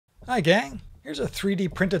Hi gang, here's a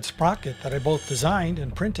 3D printed sprocket that I both designed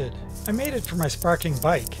and printed. I made it for my sparking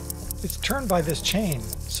bike. It's turned by this chain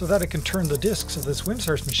so that it can turn the discs of this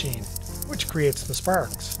Wimshurst machine, which creates the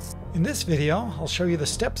sparks. In this video, I'll show you the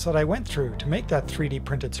steps that I went through to make that 3D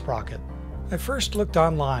printed sprocket. I first looked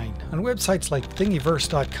online on websites like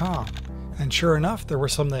thingiverse.com, and sure enough there were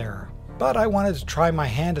some there. But I wanted to try my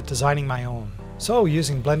hand at designing my own. So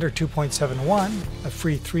using Blender 2.71, a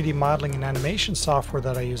free 3D modeling and animation software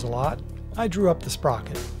that I use a lot, I drew up the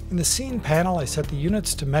sprocket. In the scene panel I set the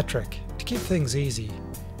units to metric to keep things easy,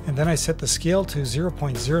 and then I set the scale to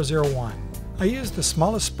 0.001. I used the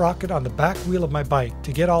smallest sprocket on the back wheel of my bike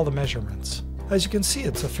to get all the measurements. As you can see,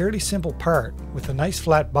 it's a fairly simple part with a nice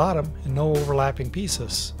flat bottom and no overlapping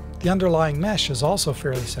pieces. The underlying mesh is also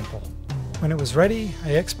fairly simple. When it was ready,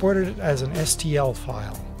 I exported it as an STL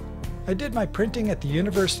file. I did my printing at the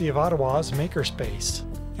University of Ottawa's Makerspace,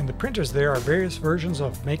 and the printers there are various versions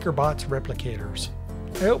of MakerBot Replicators.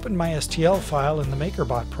 I opened my STL file in the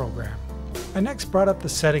MakerBot program. I next brought up the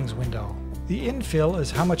settings window. The infill is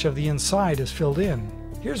how much of the inside is filled in.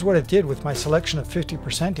 Here's what it did with my selection of 50%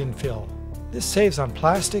 infill. This saves on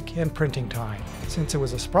plastic and printing time. Since it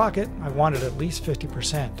was a sprocket, I wanted at least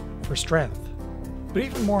 50% for strength. But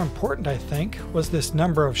even more important, I think, was this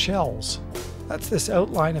number of shells. That's this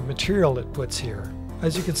outline of material it puts here.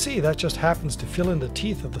 As you can see, that just happens to fill in the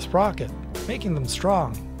teeth of the sprocket, making them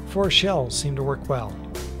strong. 4 shells seem to work well.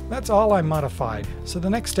 That's all I modified, so the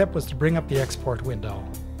next step was to bring up the export window.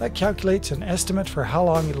 That calculates an estimate for how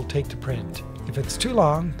long it'll take to print. If it's too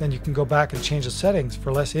long, then you can go back and change the settings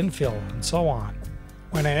for less infill, and so on.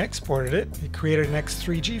 When I exported it, it created an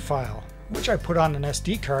X3G file, which I put on an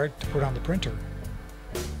SD card to put on the printer.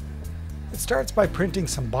 It starts by printing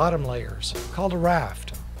some bottom layers, called a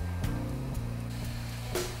raft.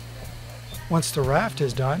 Once the raft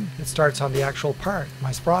is done, it starts on the actual part,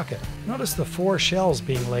 my sprocket. Notice the 4 shells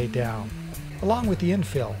being laid down, along with the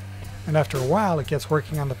infill, and after a while it gets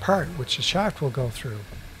working on the part which the shaft will go through.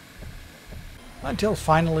 Until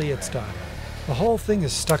finally it's done. The whole thing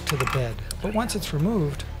is stuck to the bed, but once it's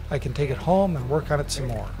removed, I can take it home and work on it some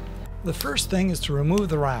more. The first thing is to remove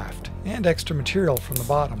the raft and extra material from the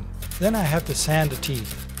bottom. Then I have to sand the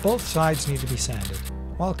teeth. Both sides need to be sanded,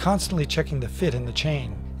 while constantly checking the fit in the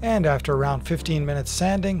chain. And after around 15 minutes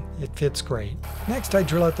sanding, it fits great. Next I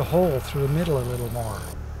drill out the hole through the middle a little more,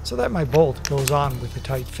 so that my bolt goes on with a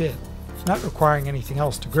tight fit, not requiring anything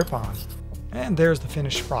else to grip on. And there's the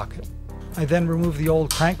finished sprocket. I then remove the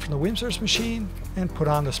old crank from the Wimshurst machine and put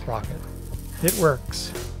on the sprocket. It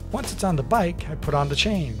works. Once it's on the bike, I put on the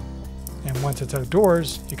chain. And once it's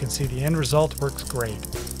outdoors, you can see the end result works great.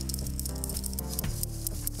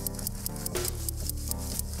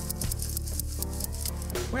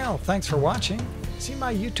 Well, thanks for watching. See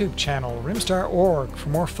my YouTube channel, rimstar.org, for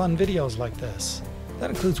more fun videos like this. That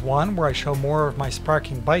includes one where I show more of my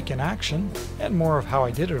sparking bike in action, and more of how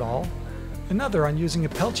I did it all. Another on using a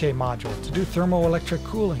Peltier module to do thermoelectric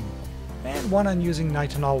cooling. And one on using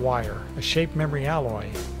Nitinol wire, a shape memory alloy.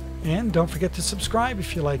 And don't forget to subscribe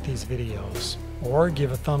if you like these videos. Or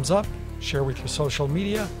give a thumbs up, share with your social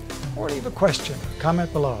media, or leave a question or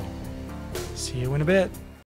comment below. See you in a bit.